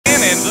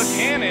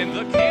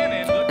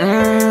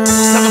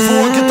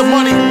7-4, get the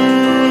money.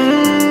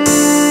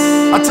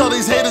 I tell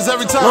these haters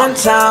every time. One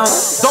time.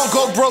 Don't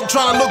go broke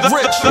trying to look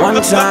rich.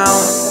 One time.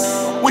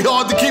 We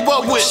hard to keep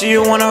up with. She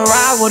wanna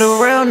ride with a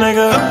real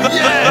nigga.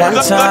 Yeah. One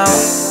time.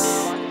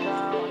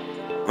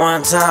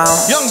 One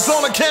time. Young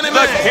Zona cannon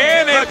man.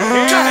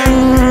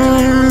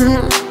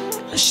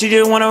 She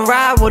just wanna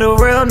ride with a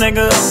real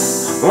nigga.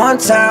 One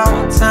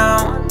time.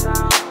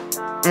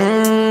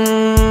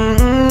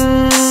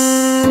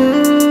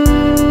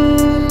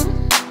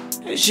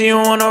 She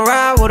wanna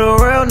ride with a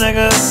real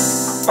nigga.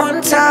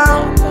 One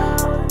time.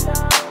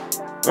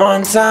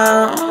 One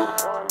time.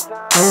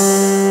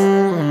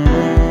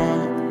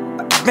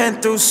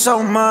 Been through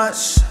so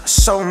much,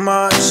 so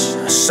much,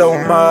 so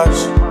much.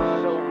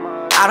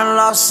 I done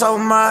lost so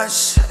much,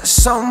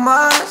 so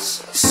much,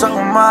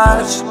 so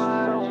much.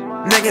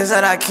 Niggas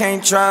that I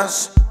can't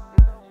trust,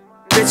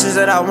 bitches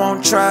that I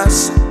won't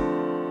trust.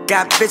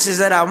 Got bitches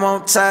that I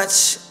won't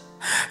touch,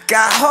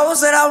 got hoes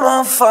that I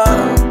won't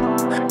fuck.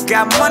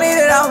 Got money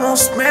that I won't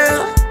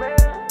spend,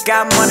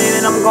 got money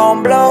that I'm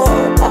gon' blow.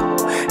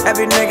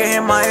 Every nigga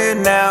in my ear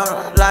now,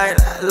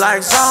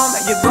 like Zona,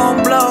 you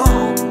gon' blow.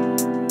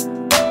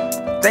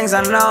 Things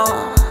I know,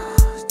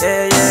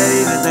 yeah,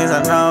 these are things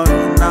I know,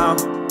 you know.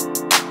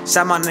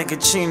 Shout my nigga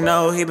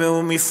Chino, he been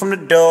with me from the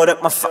door,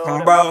 that my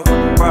fucking bro.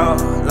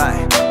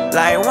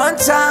 Like one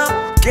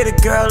time, get a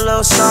girl a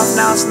little soft,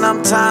 now it's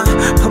numb time.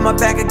 Put my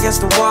back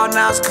against the wall,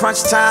 now it's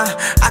crunch time.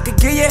 I could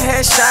give you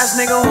headshots,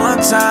 nigga, one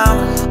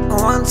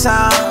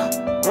time.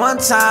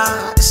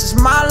 This is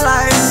my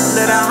life,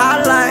 let her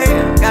highlight.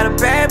 Got a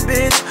bad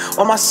bitch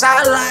on my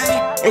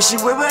sideline, and she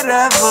with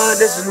whatever,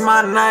 this is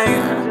my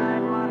night.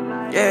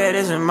 Yeah,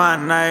 this is my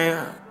night.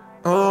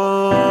 Oh,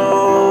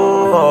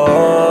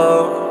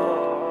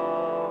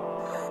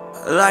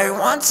 like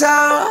one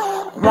time.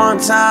 Oh, one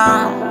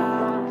time.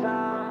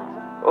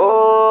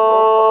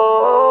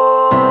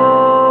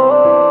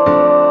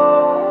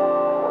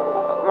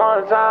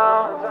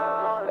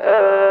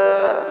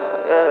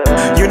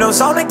 You know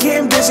Zona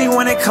getting busy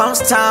when it comes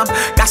time.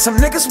 Got some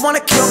niggas wanna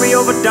kill me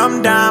over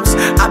dumb dimes.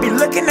 I be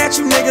looking at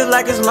you niggas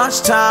like it's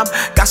lunchtime.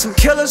 Got some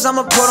killers,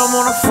 I'ma put them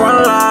on the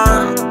front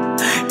line.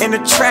 In the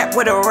trap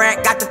with a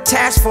rack, got the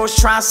task force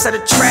trying to set a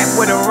trap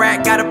with a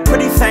rack. Got a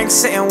pretty thing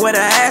sitting with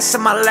her ass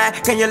in my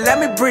lap. Can you let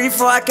me breathe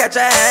before I catch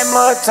a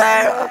hammer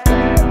attack?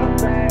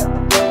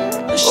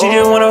 She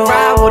just wanna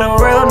ride with a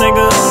real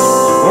nigga.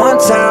 One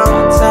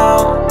time.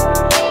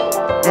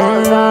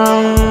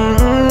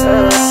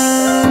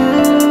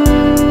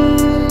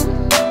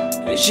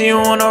 She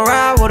wanna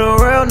ride with a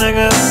real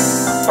nigga.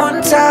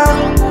 One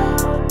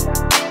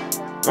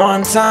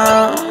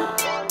time.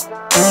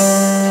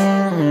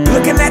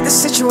 Looking at the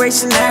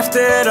situation after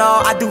it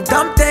all, I do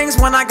dumb things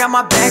when I got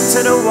my back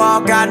to the wall.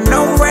 Got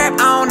no rap,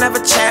 I don't ever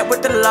chat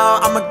with the law.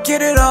 I'ma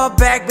get it all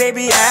back,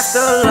 baby, after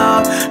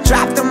love.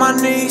 Dropped on my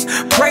knees,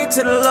 pray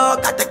to the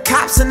Lord. Got the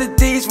cops and the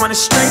D's running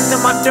straight to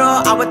my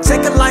door. I would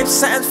take a life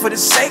sentence for the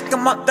sake of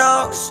my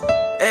dogs.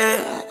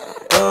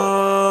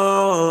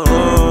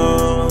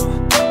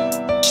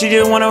 She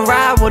just wanna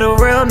ride with a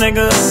real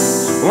nigga.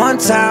 One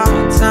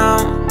time.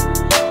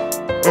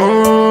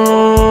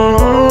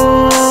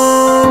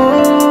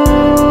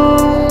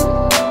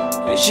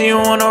 She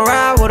wanna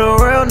ride with a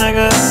real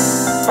nigga.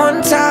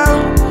 One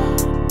time.